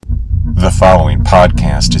The following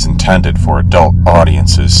podcast is intended for adult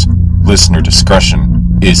audiences. Listener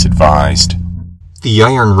discretion is advised. The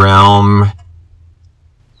Iron Realm,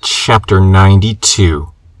 Chapter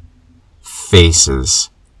 92, Faces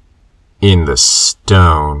in the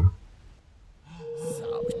Stone.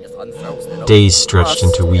 Days stretched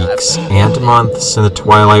into weeks and months in the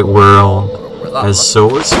Twilight World as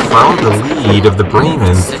Solus followed the lead of the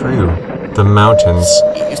Braymen through the mountains.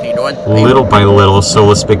 Little by little,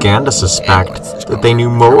 Solus began to suspect that they knew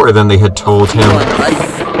more than they had told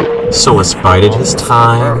him. Solus bided his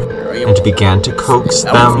time and began to coax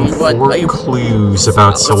them for clues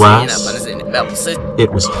about Celeste. It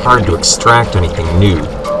was hard to extract anything new,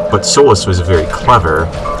 but Solus was very clever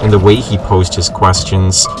in the way he posed his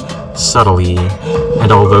questions, subtly,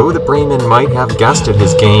 and although the Braymen might have guessed at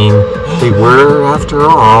his game, they were, after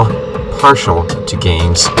all, partial to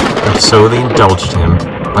games, and so they indulged him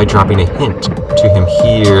by dropping a hint to him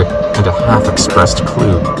here and a half-expressed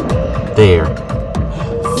clue there.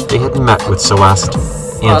 They had met with Celeste,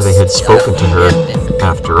 and they had spoken to her,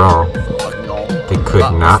 after all. They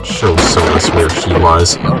could not show Solus where she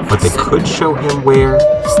was, but they could show him where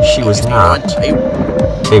she was not.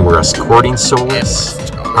 They were escorting Solus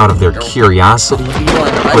out of their curiosity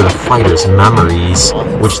for the fighter's memories,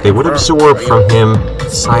 which they would absorb from him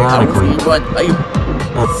psionically.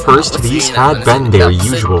 At first, these had been their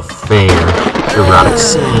usual fare, erotic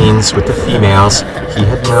scenes with the females he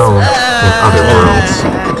had known in other worlds.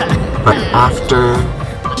 But after,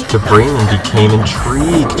 the Braymen became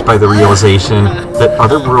intrigued by the realization that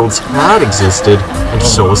other worlds had existed, and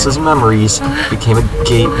Solus's memories became a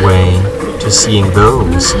gateway to seeing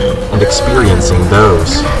those and experiencing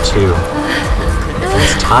those too.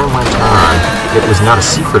 As time went on, it was not a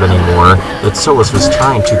secret anymore that Solus was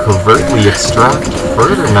trying to covertly extract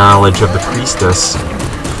further knowledge of the priestess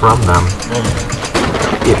from them.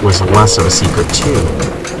 It was less of a secret too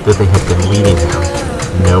that they had been leading him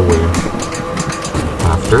nowhere.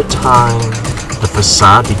 After a time, the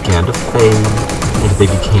facade began to fade, and they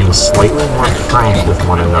became slightly more frank with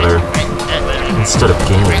one another. Instead of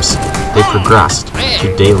games, they progressed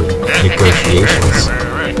to daily negotiations.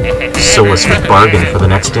 Solus would bargain for the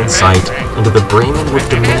next insight, and the Braymen would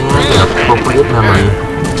demand an appropriate memory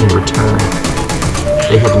in return.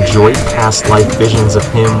 They had enjoyed past life visions of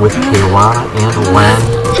him with Kewana and Len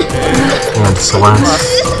and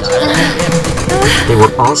Celeste. They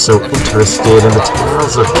were also interested in the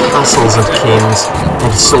tales of castles and kings,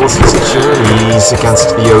 and Solus's journeys against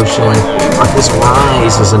the ocean, on his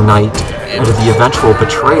rise as a knight, and the eventual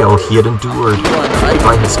betrayal he had endured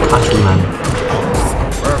by his countrymen.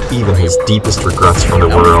 Even his deepest regrets from the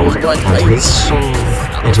world, and his shame,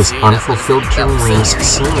 and his unfulfilled dreams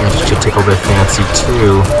seemed to tickle their fancy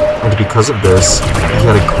too, and because of this, he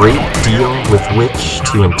had a great deal with which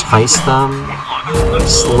to entice them.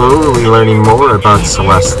 Slowly learning more about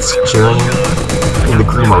Celeste's journey in the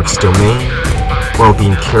Grumark's domain, while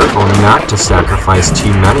being careful not to sacrifice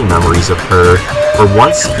too many memories of her, for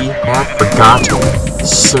once he had forgotten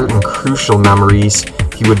certain crucial memories,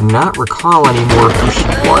 he would not recall anymore who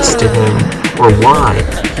she was to him, or why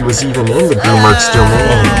he was even in the Grumark's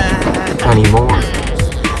domain anymore.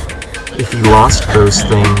 If he lost those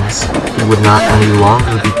things, he would not any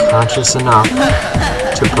longer be conscious enough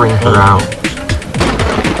to bring her out.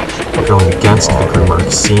 Going against the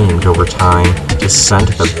Grumark seemed, over time, to send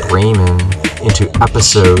the Braymen into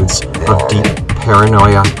episodes of deep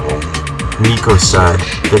paranoia. Nico said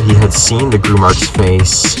that he had seen the Grumark's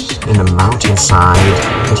face in the mountainside,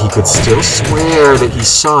 and he could still swear that he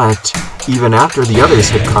saw it even after the others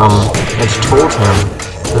had come and told him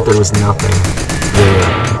that there was nothing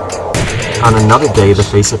there. On another day, the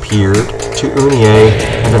face appeared to Unie,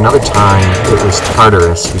 and another time it was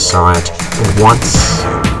Tartarus who saw it, and once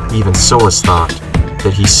even Solus thought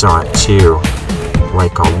that he saw it too,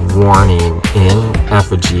 like a warning in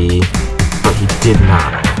effigy, but he did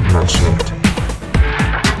not mention it.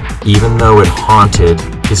 Even though it haunted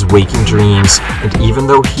his waking dreams, and even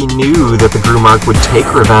though he knew that the Grumark would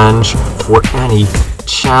take revenge for any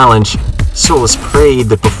challenge, Solus prayed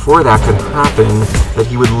that before that could happen, that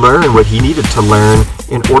he would learn what he needed to learn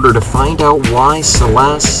in order to find out why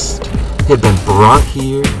Celeste had been brought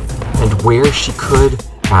here, and where she could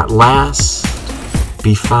at last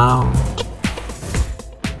be found.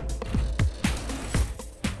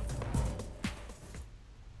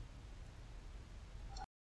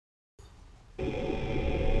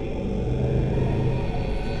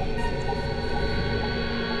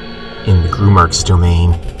 In the Grumark's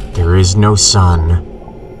domain, there is no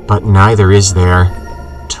sun, but neither is there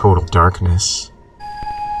total darkness.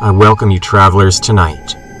 I welcome you travelers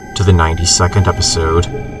tonight to the 92nd episode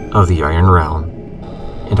of the Iron Realm.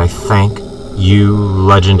 And I thank you,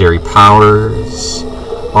 legendary powers,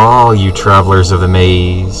 all you travelers of the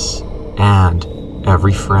maze, and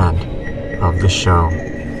every friend of the show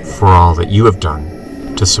for all that you have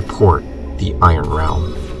done to support the Iron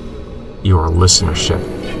Realm. Your listenership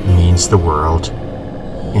means the world,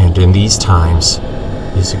 and in these times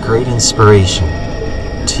is a great inspiration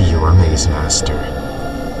to your Maze Master.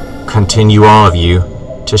 Continue, all of you,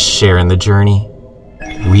 to share in the journey.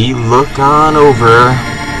 We look on over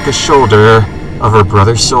the shoulder of our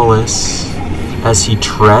brother Solus as he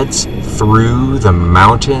treads through the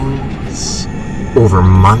mountains over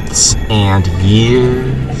months and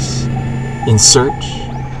years in search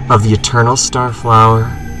of the eternal starflower,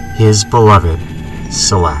 his beloved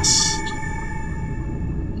Celeste.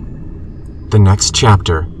 The next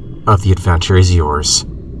chapter of the adventure is yours.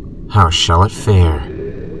 How shall it fare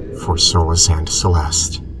for Solus and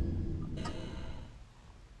Celeste?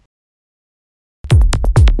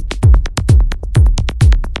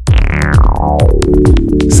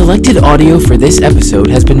 Selected audio for this episode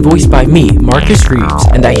has been voiced by me, Marcus Reeves,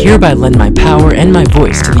 and I hereby lend my power and my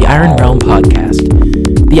voice to the Iron Realm podcast.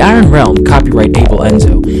 The Iron Realm, copyright Abel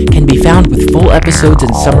Enzo, can be found with full episodes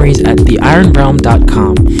and summaries at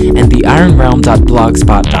theironrealm.com and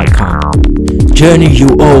theironrealm.blogspot.com. Journey you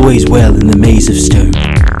always well in the maze of stone.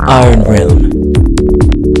 Iron Realm.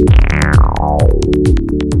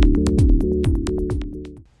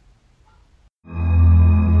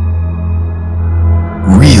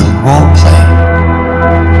 Real roleplay.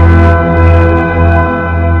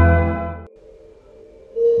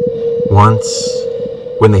 Once,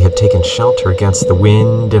 when they had taken shelter against the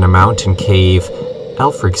wind in a mountain cave,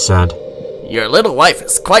 Aelfric said, "Your little wife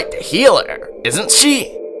is quite the healer, isn't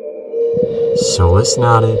she?" Solus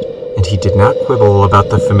nodded, and he did not quibble about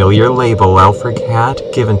the familiar label Aelfric had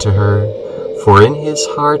given to her, for in his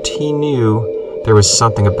heart he knew there was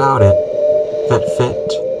something about it that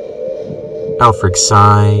fit. Aelfric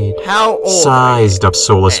sighed, How old? sized up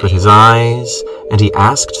Solus with his eyes, and he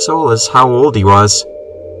asked Solus how old he was.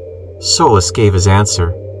 Solus gave his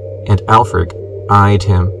answer, and Aelfric eyed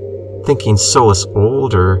him, thinking Solus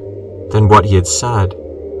older than what he had said.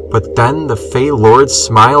 But then the Fey Lord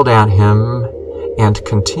smiled at him and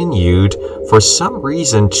continued, for some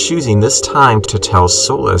reason choosing this time to tell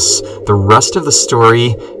Solus the rest of the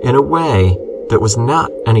story in a way that was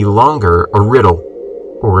not any longer a riddle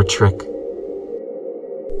or a trick.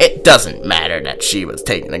 It doesn't matter that she was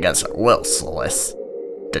taken against her will, Solus.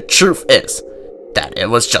 The truth is that it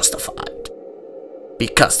was justified.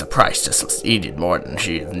 Because the price just was needed more than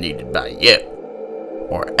she is needed by you.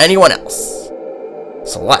 Or anyone else.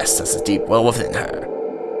 Celeste has a deep will within her.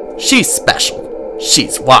 She's special.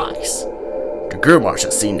 She's wise. The Grummarch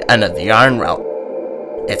has seen the end of the Iron Realm.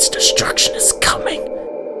 Its destruction is coming.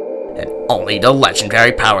 And only the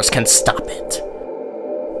legendary powers can stop it.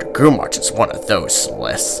 The Grummarch is one of those,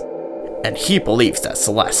 Celeste. And he believes that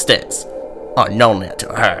Celeste is, unknown to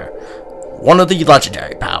her, one of the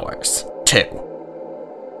legendary powers, too.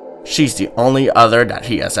 She's the only other that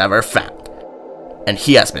he has ever found. And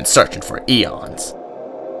he has been searching for eons.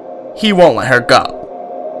 He won't let her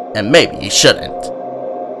go. And maybe he shouldn't.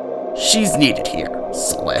 She's needed here,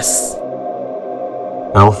 Solus.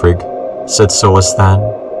 Aelfric, said Solus then,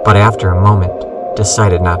 but after a moment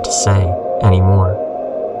decided not to say any more.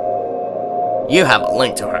 You have a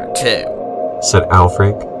link to her, too, said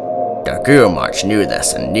Aelfric. The Grummarch knew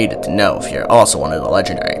this and needed to know if you're also one of the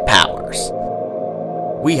legendary powers.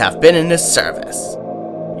 We have been in his service.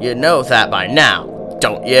 You know that by now,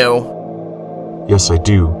 don't you? Yes, I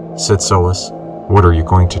do, said Solus. What are you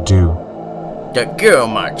going to do? The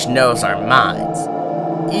Grummarch knows our minds,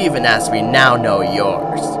 even as we now know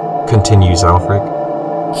yours. Continues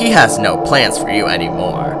Aelfric. He has no plans for you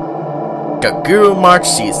anymore. The Grummarch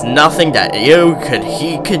sees nothing that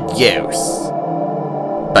he could use.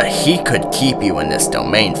 But he could keep you in this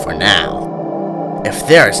domain for now. If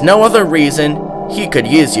there is no other reason, he could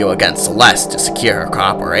use you against Celeste to secure her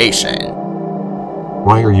cooperation.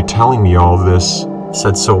 Why are you telling me all of this?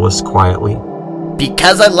 Said Solus quietly.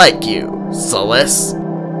 Because I like you, Solus.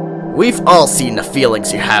 We've all seen the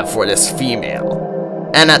feelings you have for this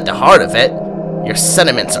female. And at the heart of it, your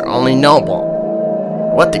sentiments are only noble.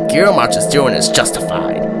 What the Grummarch is doing is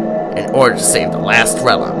justified, in order to save the last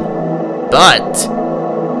realm. But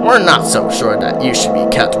we're not so sure that you should be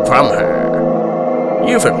kept from her.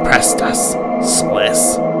 You've impressed us,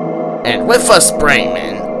 Solus. And with us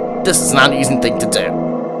Braymen, this is not an easy thing to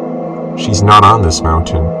do. She's not on this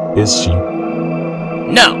mountain, is she?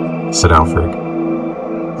 No, said Aelfric.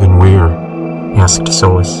 Then where? Asked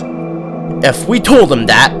Solus. If we told him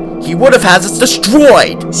that, he would have had us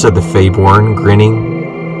destroyed, said the Feyborn,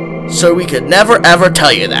 grinning. So we could never ever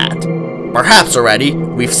tell you that. Perhaps already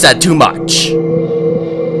we've said too much.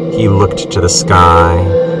 He looked to the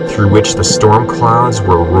sky, through which the storm clouds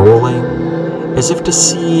were rolling, as if to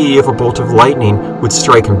see if a bolt of lightning would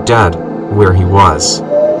strike him dead where he was.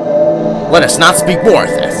 Let us not speak more of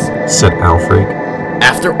this, said Alfred.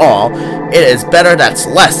 After all, it is better that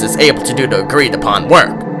Celeste is able to do the agreed upon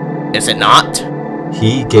work, is it not?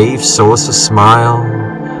 He gave Solus a smile,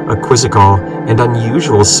 a quizzical and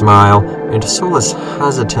unusual smile, and Solus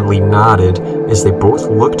hesitantly nodded as they both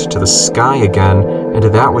looked to the sky again, and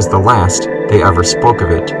that was the last they ever spoke of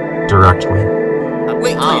it directly.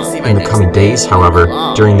 In the coming days, however,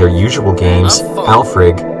 during their usual games,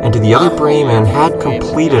 Alfred and the other Braymen had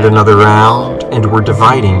completed another round and were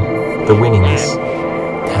dividing the winnings.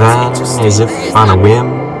 Then, as if on a whim,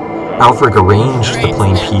 Alfred arranged the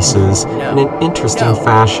playing pieces in an interesting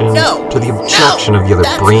fashion to the objection of the other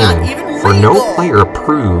Braymen, for no player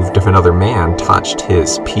approved if another man touched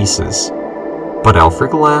his pieces. But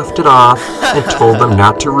Alfred laughed it off and told them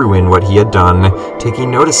not to ruin what he had done, taking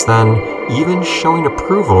notice then, even showing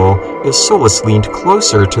approval, as Solus leaned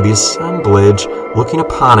closer to the assemblage, looking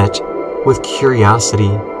upon it with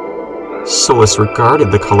curiosity. Solus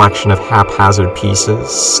regarded the collection of haphazard pieces,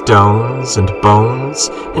 stones and bones,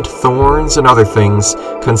 and thorns and other things,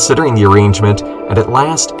 considering the arrangement, and at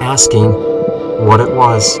last asking what it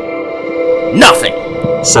was. Nothing,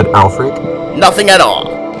 said Alfred. Nothing at all.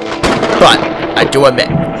 But I do admit,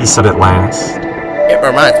 he said at last, it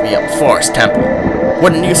reminds me of a forest temple.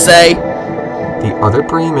 Wouldn't you say? The other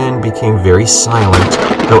Braymen became very silent,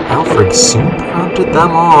 though Alfred soon prompted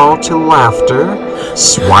them all to laughter,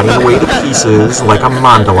 swatting away the pieces like a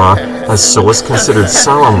mandala, as Solus considered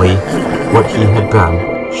solemnly what he had been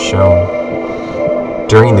shown.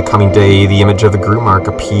 During the coming day, the image of the Grumark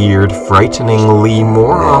appeared frighteningly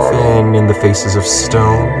more often in the faces of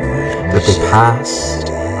stone that they passed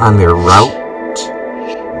on their route.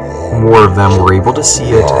 More of them were able to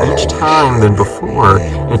see it each time than before,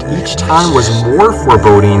 and each time was more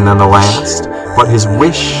foreboding than the last, but his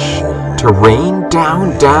wish to rain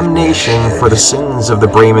down damnation for the sins of the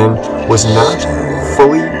Braymen was not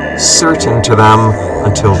fully certain to them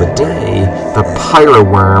until the day the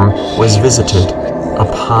Pyroworm was visited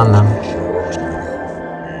upon them.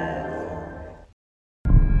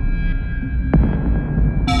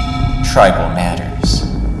 Tribal Matters.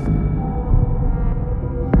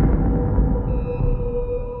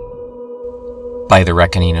 By the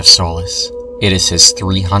reckoning of Solus, it is his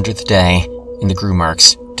 300th day in the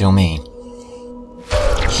Grumark's domain.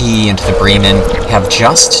 He and the Braymen have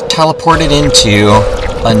just teleported into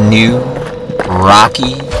a new,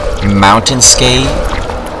 rocky mountainscape,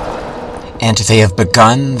 and they have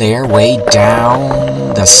begun their way down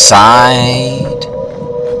the side,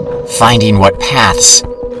 finding what paths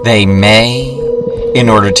they may in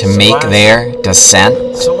order to make their descent.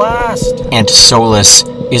 Celeste! And Solus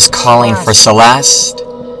is calling for Celeste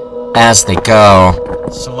as they go,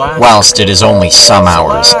 whilst it is only some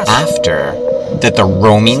hours after that the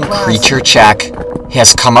roaming creature check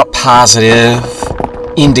has come up positive,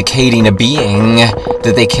 indicating a being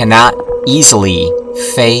that they cannot easily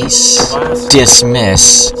face,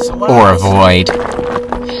 dismiss, or avoid.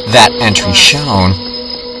 That entry shown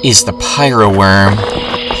is the Pyroworm,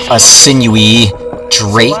 a sinewy,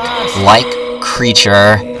 drake-like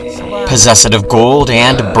creature, possessed of gold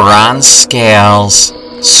and bronze scales,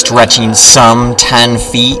 stretching some 10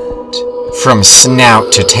 feet from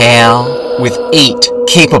snout to tail, with 8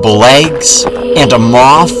 capable legs and a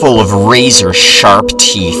maw full of razor-sharp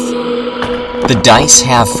teeth. The dice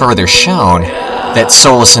have further shown that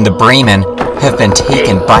Solus and the Braymen have been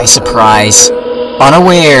taken by surprise,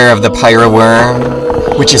 unaware of the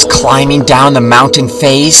Pyroworm, which is climbing down the mountain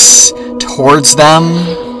face towards them,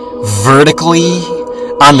 vertically,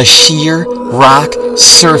 on the sheer rock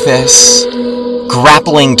surface,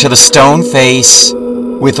 grappling to the stone face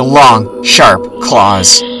with long, sharp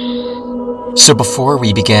claws. So before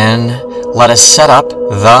we begin, let us set up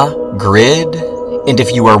the grid, and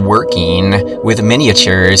if you are working with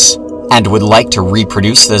miniatures and would like to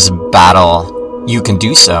reproduce this battle, you can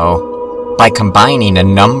do so by combining a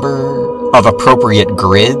number of appropriate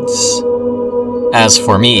grids. As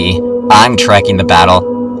for me, I'm tracking the battle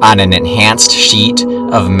on an enhanced sheet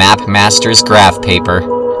of MapMaster's graph paper,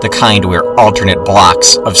 the kind where alternate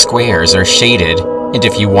blocks of squares are shaded, and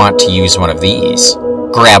if you want to use one of these,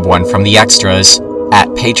 grab one from the extras at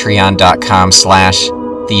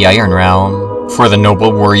patreon.com/theironrealm for the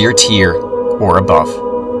Noble Warrior tier or above.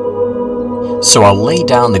 So I'll lay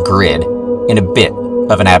down the grid in a bit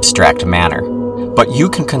of an abstract manner, but you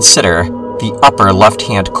can consider the upper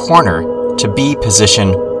left-hand corner to be position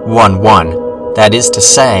 1-1. That is to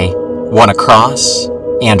say, 1 across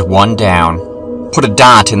and 1 down. Put a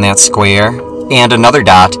dot in that square and another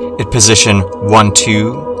dot at position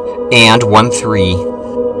 1-2 and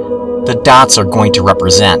 1-3. The dots are going to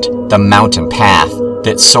represent the mountain path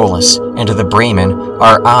that Solus and the Braymen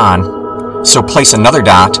are on. So place another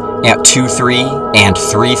dot at 2-3 and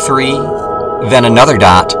 3-3, then another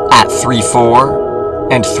dot at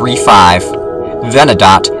 3-4 and 3-5, then a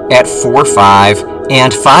dot at 4-5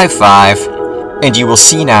 and 5-5, and you will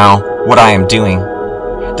see now what I am doing.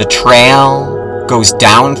 The trail goes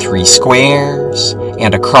down 3 squares,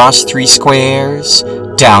 and across 3 squares,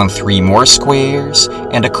 down 3 more squares,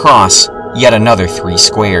 and across yet another 3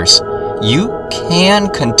 squares. You can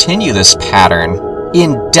continue this pattern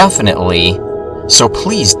indefinitely, so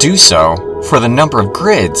please do so for the number of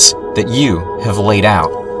grids that you have laid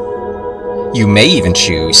out. You may even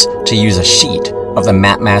choose to use a sheet of the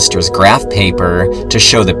Mapmaster's graph paper to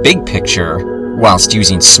show the big picture, whilst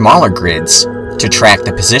using smaller grids to track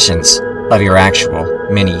the positions of your actual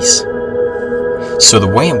minis. So the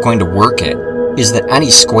way I'm going to work it is that any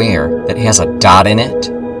square that has a dot in it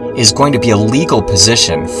is going to be a legal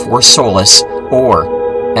position for Solus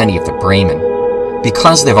or any of the Braymen.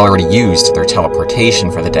 Because they've already used their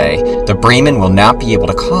teleportation for the day, the Braymen will not be able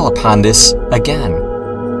to call upon this again.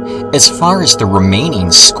 As far as the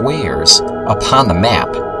remaining squares upon the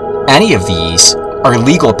map, any of these are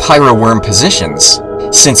legal pyroworm positions,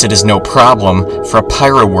 since it is no problem for a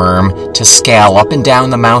pyroworm to scale up and down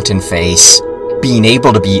the mountain face, being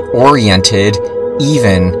able to be oriented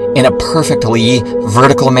even in a perfectly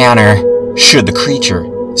vertical manner, should the creature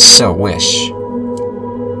so wish.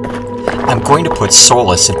 I'm going to put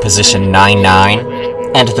Solus in position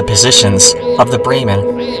 9-9, and the positions of the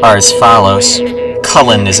Braymen are as follows.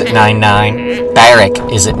 Cullen is at 9-9,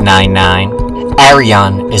 Barak is at 9-9,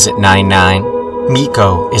 Arion is at 9-9,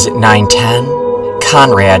 Miko is at 9-10,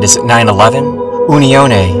 Conrad is at 9-11,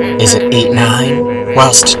 Unione is at 8-9,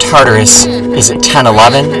 whilst Tartarus is at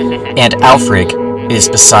 10-11, and Alfrig is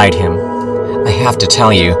beside him. I have to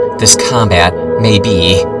tell you, this combat may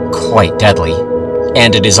be quite deadly,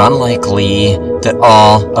 and it is unlikely that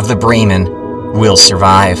all of the Braymen will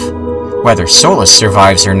survive. Whether Solus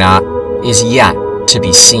survives or not is yet to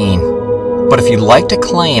be seen. But if you'd like to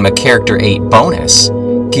claim a Character 8 bonus,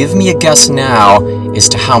 give me a guess now as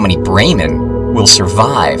to how many Braymen will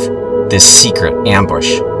survive this secret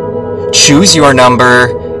ambush. Choose your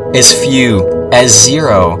number, as few as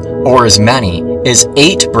 0 or as many as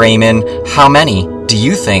 8 Braymen. How many do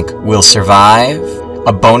you think will survive?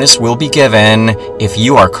 A bonus will be given if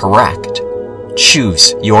you are correct.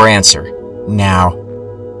 Choose your answer now.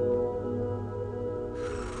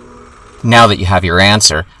 Now that you have your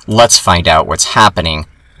answer, let's find out what's happening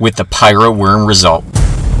with the pyroworm result.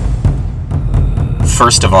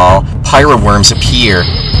 First of all, pyroworms appear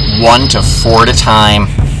 1 to 4 at a time,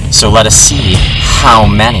 so let us see how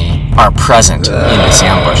many are present in this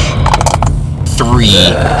ambush. 3.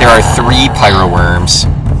 There are 3 pyroworms.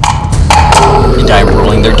 And I'm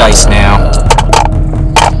rolling their dice now.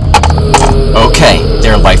 Okay,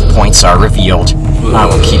 their life points are revealed. I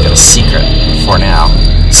will keep it a secret for now.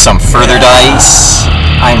 Some further dice.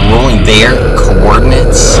 I'm rolling their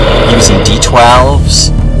coordinates using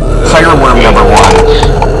d12s. Pyroworm number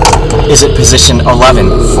 1 is at position 11,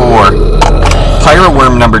 4.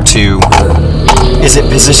 Pyroworm number 2 is at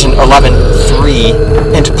position 11, 3.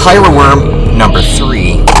 And Pyroworm number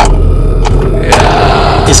 3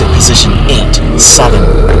 is at position 8, 7.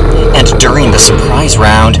 And during the surprise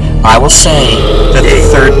round, I will say that the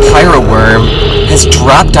third Pyroworm has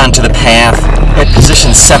dropped onto the path at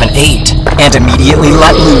position 7, 8, and immediately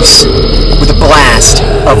let loose with a blast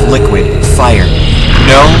of liquid fire.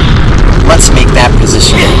 No, let's make that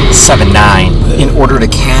position 7, 9 in order to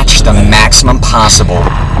catch the maximum possible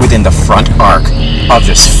within the front arc of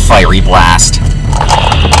this fiery blast.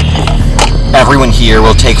 Everyone here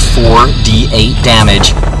will take 4d8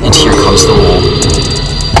 damage, and here comes the roll.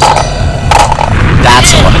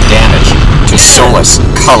 That's 11 damage to Solus,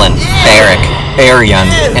 Cullen, Barak, Arion,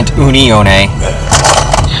 and Unione.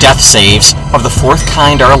 Death saves of the 4th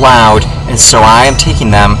kind are allowed, and so I am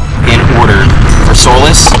taking them in order. For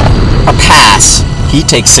Solus, a pass. He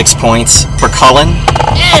takes 6 points. For Cullen,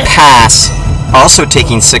 a pass. Also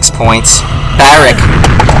taking 6 points. Barak,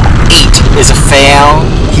 8 is a fail.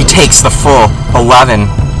 He takes the full 11.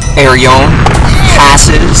 Arion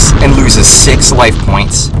passes and loses 6 life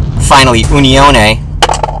points. Finally, Unione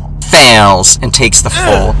fails and takes the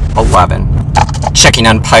full 11. Checking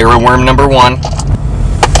on Pyroworm number 1.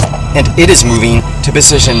 And it is moving to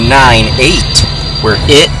position 9, 8. where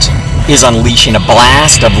it is unleashing a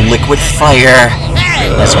blast of liquid fire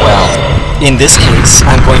as well. In this case,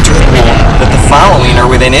 I'm going to rule that the following are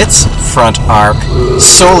within its front arc: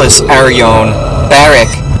 Solus, Arion, Barak,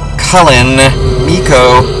 Cullen,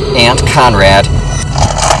 Miko, and Conrad.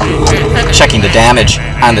 Checking the damage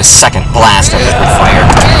on the second blast of liquid fire.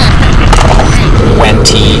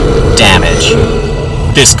 20 damage.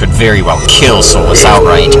 This could very well kill Solus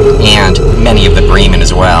outright, and many of the Bremen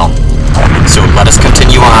as well. So let us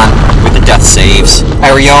continue on with the death saves.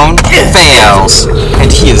 Arion fails,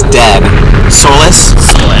 and he is dead. Solus,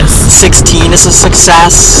 16 is a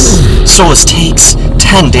success. Solus takes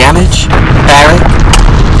 10 damage. Barak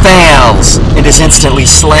fails, and is instantly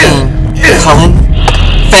slain. Cullen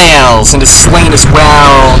fails, and is slain as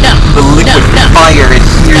well. The liquid fire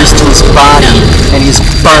adheres to his body, and he is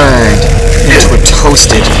burned into a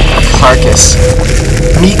toasted carcass.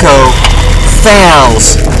 Miko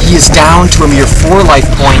fails. He is down to a mere 4 life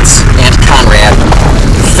points, and Conrad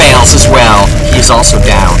fails as well. He is also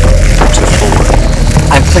down to 4.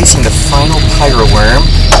 I'm placing the final Pyro Worm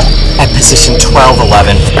at position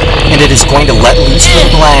 1211, and it is going to let loose the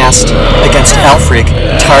blast against Aelfric,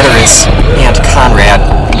 Tartarus, and Conrad.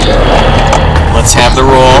 Let's have the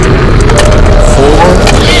roll.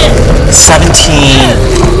 4,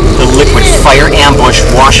 17. The liquid fire ambush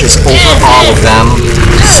washes over all of them,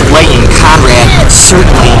 slaying Conrad,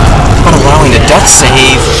 certainly, but allowing a death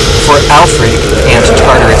save for Aelfric and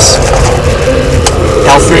Tartarus.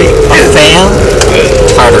 Aelfric, a fail.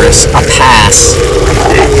 Tartarus, a pass.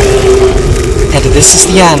 And this is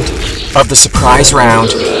the end of the surprise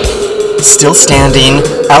round. Still standing,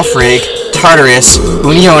 Aelfric, Tartarus,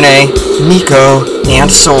 Unione, Miko,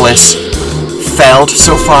 and Solus. Felled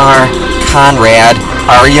so far, Conrad,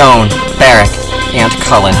 Arion, Barak, and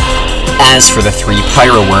Cullen. As for the 3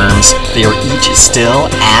 Pyro Worms, they are each still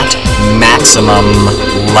at maximum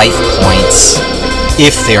life points.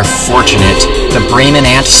 If they are fortunate, the Bremen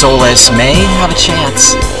and Solus may have a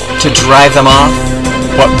chance to drive them off.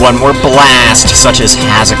 But one more blast such as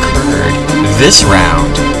has occurred this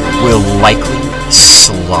round will likely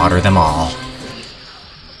slaughter them all.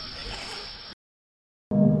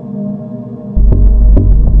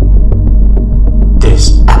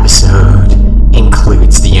 This episode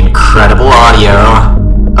includes the incredible audio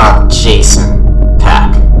of Jason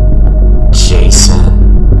Peck.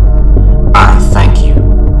 Jason, I thank you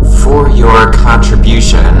for your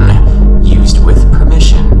contribution, used with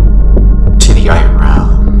permission, to the Iron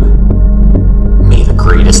Realm. May the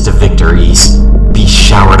greatest of victories be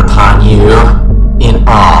showered upon you in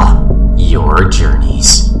all your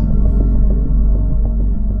journeys.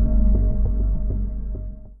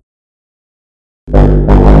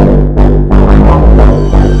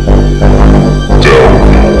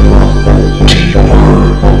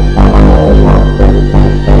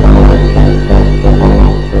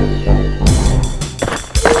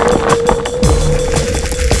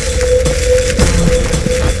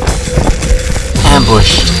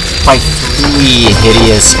 Ambushed by 3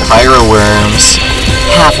 hideous Pyro Worms,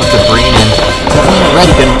 half of the Bremen have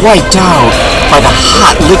already been wiped out by the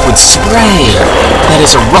hot liquid spray that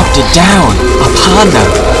has erupted down upon them.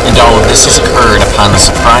 And all of this has occurred upon the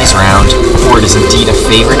surprise round, for it is indeed a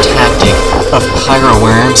favorite tactic of Pyro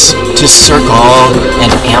Worms to circle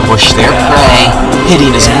and ambush their prey,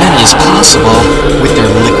 hitting as many as possible with their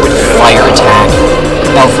liquid fire attack.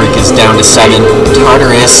 Aelfric is down to 7,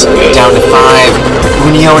 Tartarus down to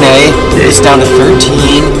 5, Unione is down to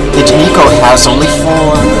 13, and Miko has only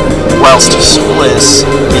 4, whilst Solus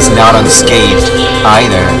is not unscathed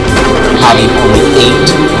either, having only 8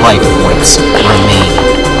 life points remaining.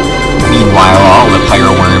 Meanwhile, all the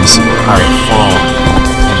Pyro Worms are at full,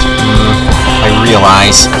 and I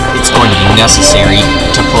realize it's going to be necessary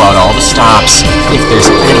to pull out all the stops if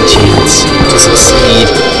there's any chance to succeed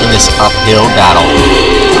in this uphill battle.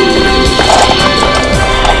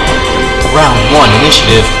 Round 1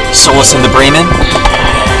 initiative, Solus and the Bremen.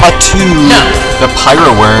 A 2, the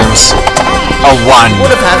Pyro Worms. A 1,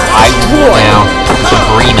 I rule now the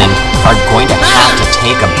Bremen are going to have to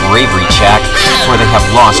take a bravery check, for they have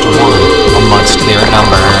lost 1 amongst their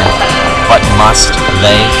number. But must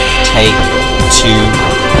they take 2?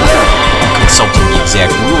 Consulting the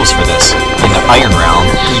exact rules for this in the Iron Realm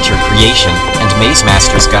Creature Creation and Maze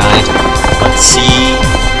Master's Guide. Let's see,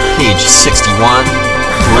 page 61,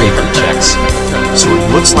 bravery checks. So it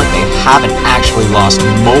looks like they haven't actually lost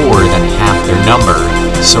more than half their number,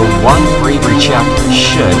 so 1 bravery check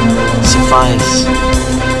should suffice.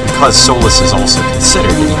 Because Solus is also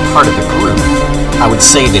considered to be part of the group, I would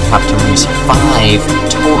say they'd have to lose 5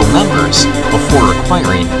 total members before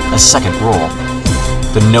requiring a second roll.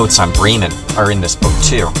 The notes on Bremen are in this book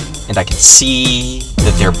too, and I can see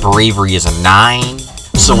that their bravery is a 9,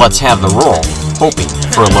 so let's have the roll, hoping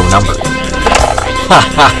for a low number. Ha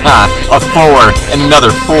ha ha, a 4 and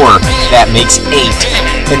another 4, that makes 8,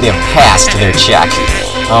 and they've passed their check.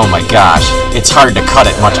 Oh my gosh, it's hard to cut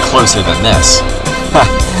it much closer than this.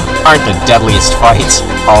 Aren't the deadliest fights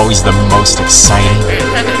always the most exciting?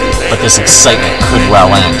 But this excitement could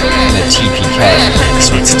well end in a TPK,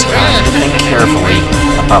 so it's time to think carefully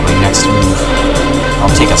about my next move.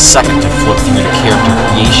 I'll take a second to flip through the character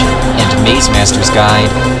creation and Maze Master's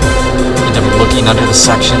guide, and I'm looking under the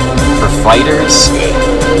section for fighters.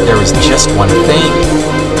 There was just one thing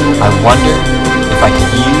I wonder if I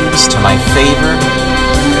could use to my favor.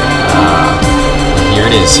 Here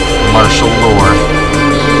it is, martial lore.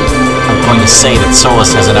 I'm going to say that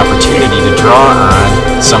Solus has an opportunity to draw on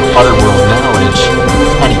some otherworld knowledge,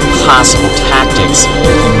 any possible tactics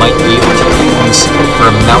that he might be able to use for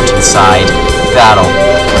a mountainside battle.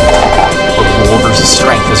 But roll versus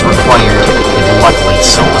strength is required, and luckily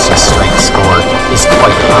Solus's strength score is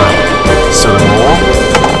quite high. So the roll?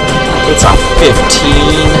 It's a 15,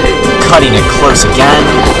 cutting it close again,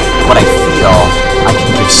 but I feel I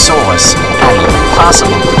can give Solus any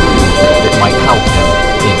possible clue that might help him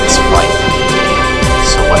in this fight.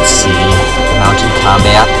 So let's see, mountain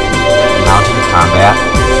combat.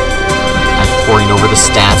 I'm poring over the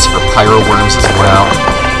stats for pyro worms as well.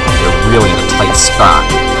 They're really in a tight spot,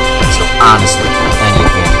 so honestly, any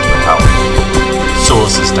advantage would help.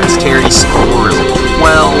 Solus's dexterity score is a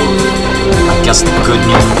 12. I guess the good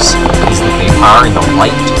news is that they are in the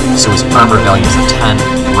light, so his armor value is a 10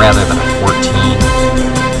 rather than a 14.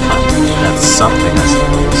 That's something, I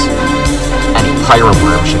suppose. Any pyro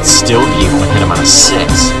worm should still be able to hit him on a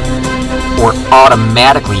 6, or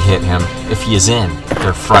automatically hit him if he is in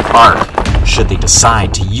their front arc, should they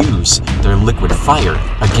decide to use their liquid fire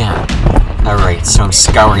again. Alright, so I'm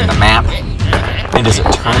scouring the map, and as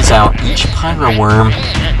it turns out, each pyro worm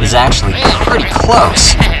is actually pretty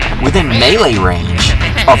close, within melee range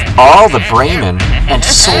of all the Bremen and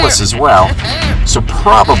Solus as well, so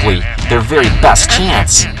probably their very best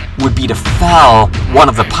chance would be to fell one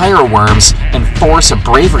of the pyro worms and force a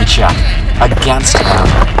bravery check against them.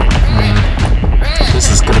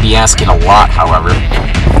 This is going to be asking a lot, however,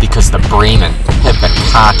 because the Bremen have been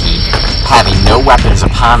cocky, having no weapons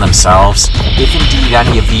upon themselves, if indeed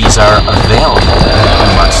any of these are available in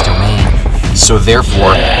Mark's domain. So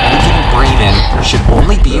therefore, any given Bremen should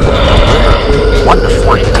only be able to deliver 1 to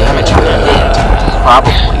 4 damage on a hit,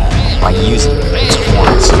 probably by using its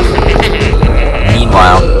horns.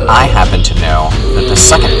 Meanwhile, I happen to know that the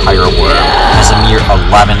second pyro worm has a mere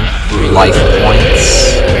 11 life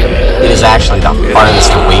points. It is actually the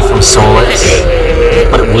farthest away from Solus,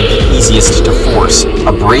 but it would be easiest to force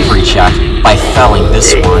a bravery check by felling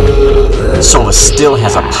this one. Solus still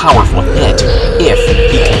has a powerful hit if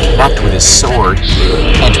he can connect with his sword,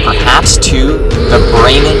 and perhaps too, the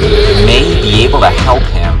Bremen may be able to help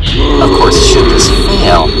him. Of course, should this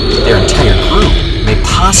fail, their entire group may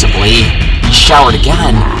possibly be showered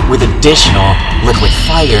again with additional liquid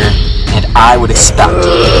fire, and I would expect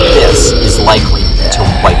that this is likely to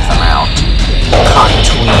wipe them out. Caught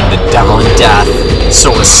between the devil and death,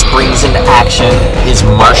 Solus springs into action, his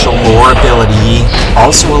martial lore ability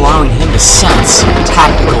also allowing him to sense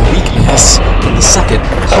tactical weakness in the second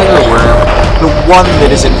pyro worm, the one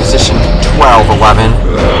that is in position 12-11.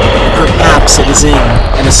 Perhaps it is in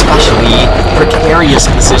an especially precarious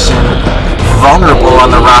position, vulnerable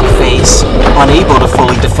on the rock face, unable to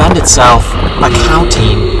fully defend itself,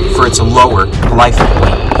 accounting for its lower life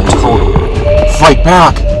point total. Fight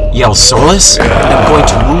back! Yells Solus. I'm going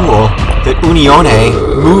to rule that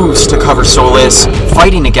Unione moves to cover Solus,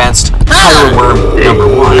 fighting against Pyro Worm number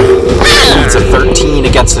 1. It needs a 13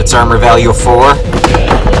 against its armor value of 4.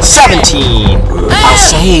 17! I'll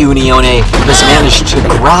say Unione has managed to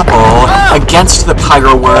grapple against the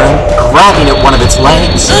Pyro Worm, grabbing at one of its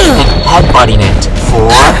legs and headbutting it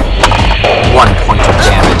for 1 point of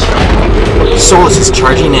damage. Solus is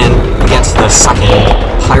charging in against the second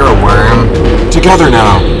Pyro Worm. Together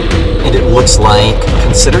now. And it looks like,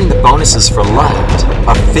 considering the bonuses for light,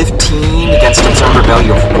 a 15 against its armor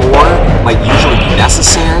value of 4 might usually be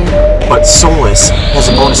necessary, but Solus has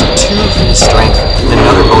a bonus of 2 for his strength and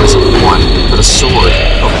another bonus of 1 for the sword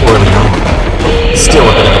of Orleans. Still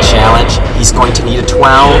a bit of a challenge. He's going to need a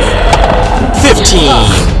 12.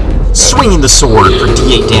 15! Swinging the sword for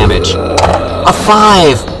D8 damage. A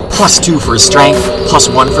 5! Plus 2 for his strength, plus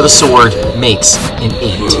 1 for the sword, makes an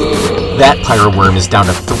 8. That pyroworm is down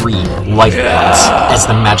to 3 life points as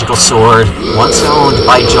the magical sword, once owned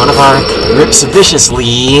by Joan of Arc, rips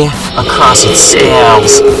viciously across its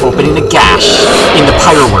scales, opening a gash in the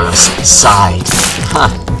pyroworm's side.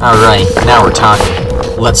 Alright, now we're talking.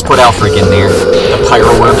 Let's put Elfric in there. The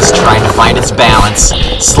pyroworm is trying to find its balance,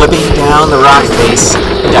 slipping down the rock face,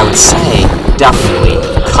 and I would say, definitely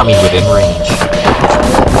coming within range.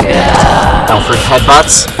 Elfric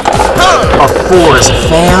headbutts. A 4 is a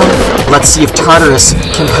fail. Let's see if Tartarus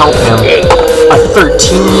can help him. A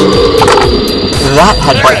 13. That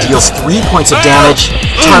headbutt deals 3 points of damage.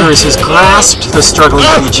 Tartarus has grasped the struggling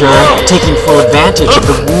creature, taking full advantage of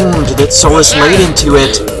the wound that Solus laid into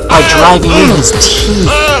it by driving in his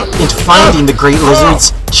teeth into finding the great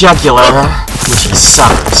lizard's jugular, which he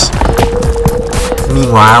suffers.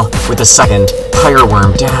 Meanwhile, with the second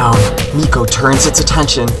pyroworm down, Miko turns its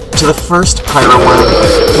attention to the first pyroworm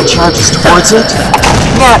and charges towards it.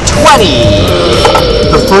 Nat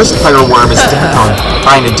 20! The first pyroworm is down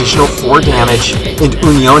by an additional 4 damage, and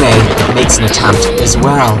Unione makes an attempt as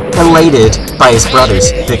well, elated by his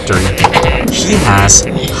brother's victory. He has,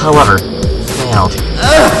 however, failed.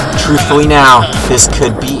 Truthfully now, this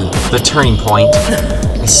could be the turning point.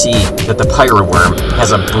 I see that the pyroworm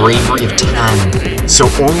has a bravery of 10, so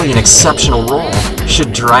only an exceptional roll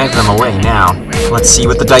should drive them away now. Let's see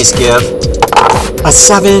what the dice give. A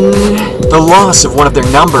 7! The loss of one of their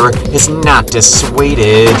number has not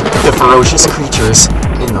dissuaded the ferocious creatures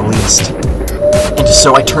in the least. And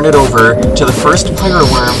so I turn it over to the first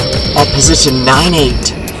pyroworm at position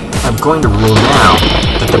 9-8. I'm going to rule now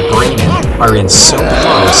that the Bremen are in so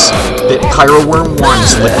close that Pyroworm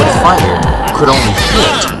 1's liquid fire could only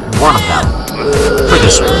hit one of them. For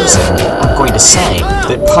this reason, I'm going to say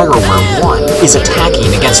that Pyroworm 1 is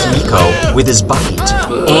attacking against Miko with his bite,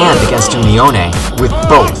 and against Unione with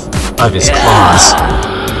both of his claws.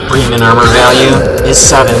 Bremen armor value is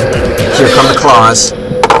 7. Here come the claws.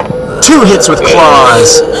 2 hits with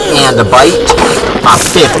claws, and a bite. A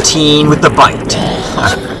 15 with the bite.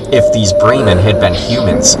 If these Bremen had been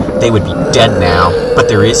humans, they would be dead now, but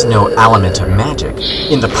there is no element of magic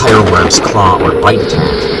in the pyroworm's claw or bite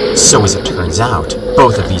attack. So as it turns out,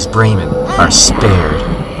 both of these Bremen are spared.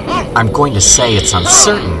 I'm going to say it's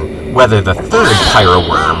uncertain whether the third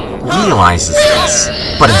pyroworm realizes this,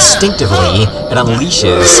 but instinctively it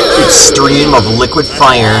unleashes its stream of liquid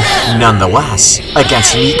fire nonetheless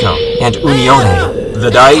against Miko and Unione.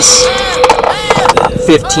 The dice: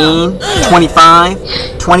 15,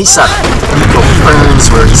 25, 27. Miko burns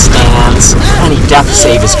where he stands. Any death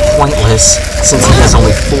save is pointless, since he has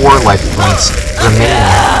only 4 life points remaining.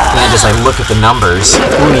 And as I look at the numbers,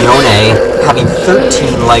 Unione, having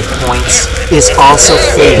 13 life points, is also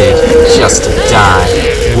fated just to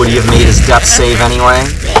die. Would he have made his death save anyway?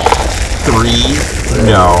 3?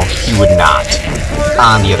 No, he would not.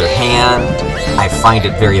 On the other hand, I find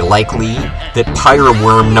it very likely that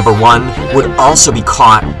Pyroworm number 1 would also be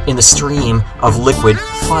caught in the stream of liquid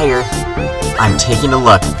fire. I'm taking a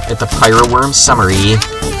look at the Pyroworm summary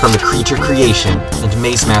from the Creature Creation and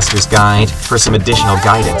Maze Master's Guide for some additional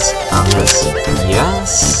guidance on this.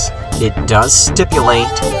 Yes, it does stipulate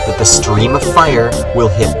that the stream of fire will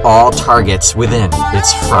hit all targets within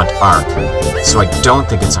its front arc, so I don't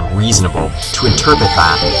think it's unreasonable to interpret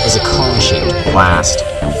that as a cone-shaped blast.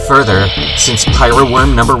 Further, since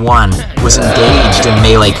Pyroworm number 1 was engaged in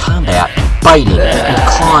melee combat, biting and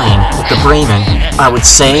clawing at the Bremen, I would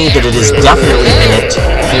say that it is definitely hit.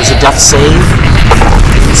 Here's a death save.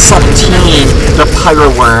 17. The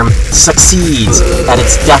Pyroworm succeeds at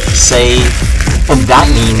its death save. And that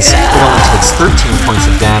means it only takes 13 points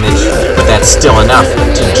of damage, but that's still enough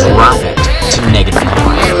to drop it to -1.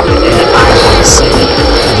 And I'm going to say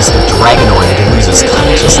it is the Dragonoid who loses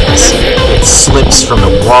consciousness. It slips from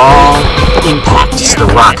the wall, impacts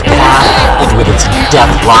the rock path, and with its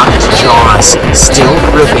death-locked jaws still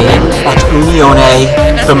gripping at Unione,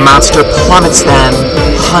 the monster plummets then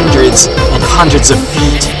hundreds and hundreds of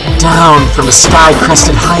feet down from the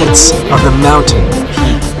sky-crested heights of the mountain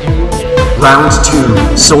peak. Round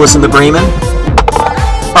 2, Solus and the Bremen.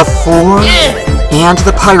 A 4, and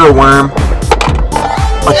the Pyroworm.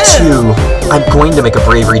 A 2. I'm going to make a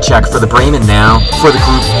bravery check for the Bremen now, for the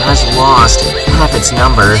group has lost half its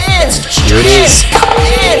number. Here it is.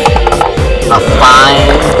 A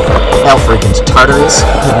 5. Elfric and Tartarus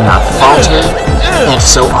could not falter, and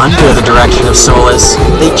so under the direction of Solus,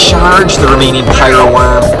 they charge the remaining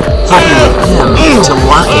Pyroworm, hoping with him to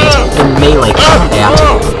lock it in melee combat,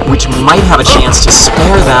 which might have a chance to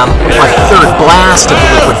spare them a third blast of the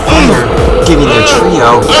liquid fire, giving their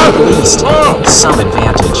trio at least some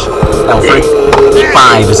advantage. Elfric,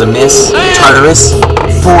 5 is a miss. Tartarus,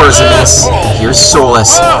 4 is a miss. Here's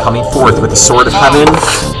Solus coming forth with the Sword of Heaven.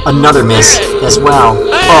 Another miss as well.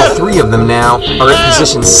 All 3 of them now are at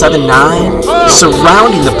position 7-9,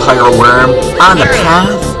 surrounding the Pyro Worm on the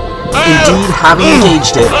path. Indeed, having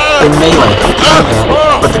engaged it in melee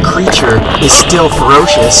combat, but the creature is still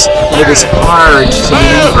ferocious, and it is hard to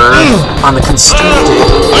maneuver on the constricted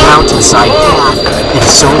mountainside path. And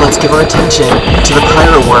so let's give our attention to the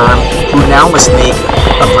Pyro Worm, who now must make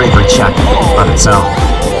a bravery check on its own.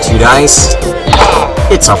 2 dice.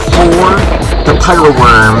 It's a 4. The Pyro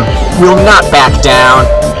Worm will not back down,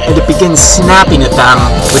 and it begins snapping at them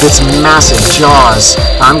with its massive jaws.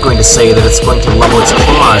 I'm going to say that it's going to level its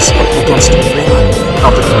claws against one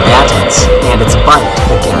of the combatants, and its bite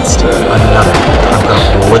against another. I'm going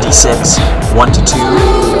to roll a d6. 1 to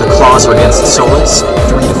 2. The claws are against Solus.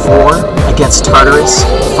 3 to 4 against Tartarus.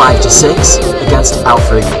 5 to 6 against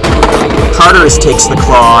Alfred. Tartarus takes the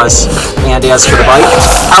claws, and as for the bite,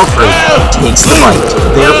 Alfred takes the bite.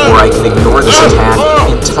 Therefore, I can ignore this attack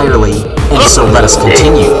entirely, and so let us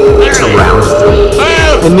continue to round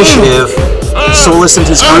 3. Initiative, Solus and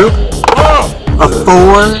his group. A 4,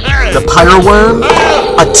 the Pyro Worm.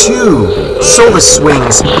 A 2, Solus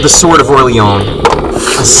swings with the Sword of Orleans.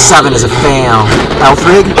 A 7 is a fail.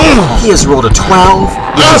 Alfred, he has rolled a 12,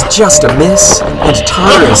 which is just a miss. And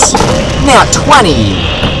Tartarus, nat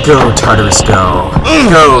 20. Go, Tartarus, go.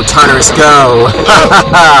 Go, Tartarus, go. Ha ha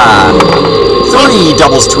ha. 3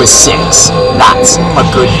 doubles to a 6. That's a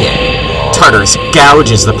good hit. Tartarus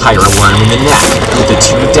gouges the Pyro Worm in the neck with the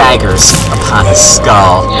 2 daggers upon his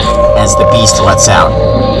skull as the beast lets out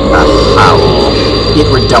a howl. It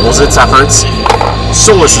redoubles its efforts.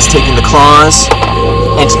 Solus is taking the claws,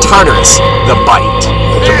 and Tartarus the bite.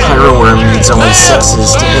 The Pyro Worm needs only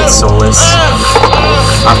 6s to hit Solus.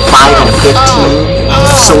 A 5 and a 15.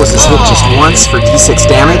 Solus is hit just once for d6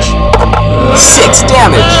 damage. 6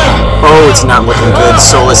 damage! Oh, it's not looking good.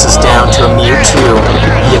 Solus is down to a mere 2.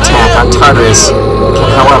 The attack on Tartarus can,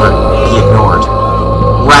 however, be ignored.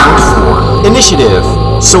 Round 4. Initiative.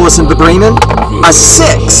 Solus and the Bremen. A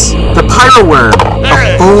 6. The Pyro Worm.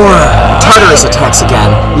 A 4. Tartarus attacks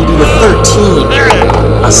again, needing a 13.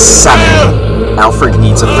 A 7. Alfred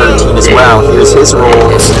needs a 13 as well. Here's his roll.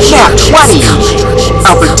 Nat 20!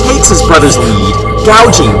 Alfred takes his brother's lead,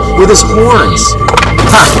 gouging with his horns.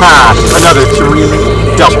 Ha ha! Another 3,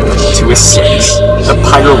 double to a 6. The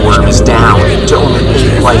Pyro Worm is down to only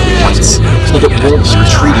 8 life points, and it won't be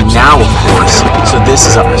retreating now, of course, so this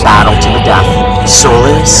is a battle to the death.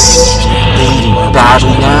 Solus, bleeding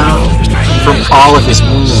badly now from all of his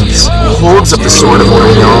wounds, holds up the Sword of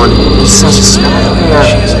Orleans, says a small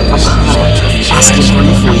prayer upon it, asking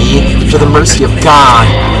briefly for the mercy of God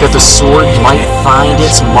that the sword might find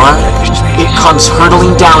its mark. It comes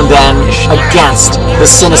hurtling down then against the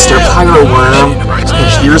sinister Pyro Worm, and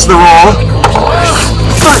here's the roll.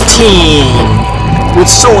 13! With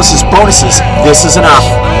Solus's bonuses, this is enough.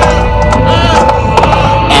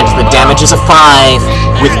 And the damage is a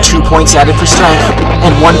 5, with 2 points added for strength,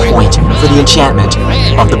 and 1 point for the enchantment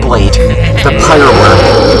of the blade. The Pyro Worm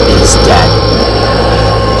is dead.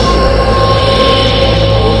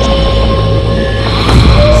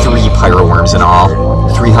 Pyro Worms in all,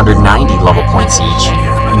 390 level points each,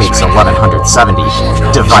 makes 1170,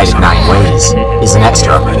 divided 9 ways, is an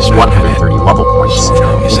extra 130 level points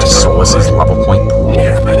into Solus's level point pool.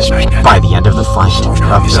 By the end of the fight,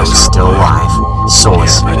 of those still alive,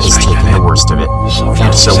 Solus is taking the worst of it,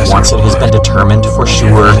 and so once it has been determined for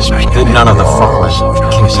sure that none of the fallen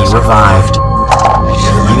can be revived,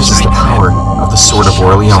 he uses the power of the Sword of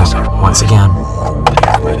Orleans once again,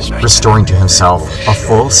 restoring to himself a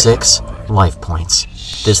full 6 life points.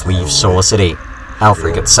 This leaves Solus at 8,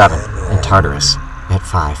 Alfred at 7, and Tartarus at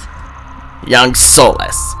 5. Young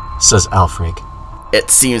Solus, says Alfred. It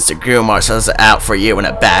seems the Grumars has it out for you in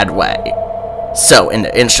a bad way. So, in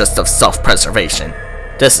the interest of self-preservation,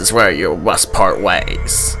 this is where you must part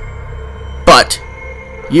ways. But,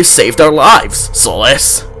 you saved our lives,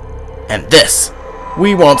 Solus. And this,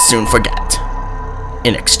 we won't soon forget.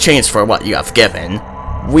 In exchange for what you have given,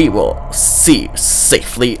 we will see you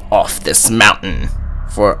safely off this mountain.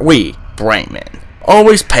 For we, Bremen,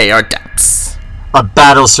 always pay our debts. A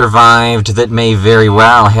battle survived that may very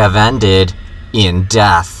well have ended in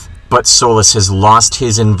death. But Solus has lost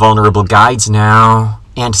his invulnerable guides now,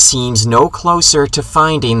 and seems no closer to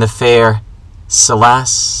finding the fair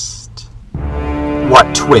Celeste.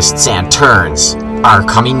 What twists and turns are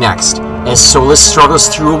coming next as Solus struggles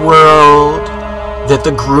through a world that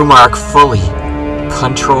the Grumarch fully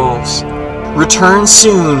controls. Return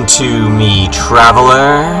soon to me,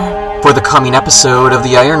 traveler, for the coming episode of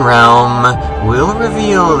the Iron Realm will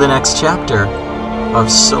reveal the next chapter. of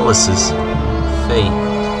Solus's fate.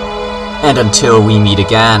 And until we meet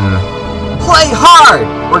again, play hard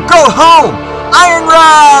or go home, Iron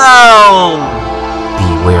Realm!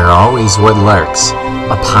 Beware always what lurks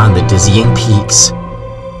upon the dizzying peaks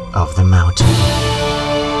of the mountain.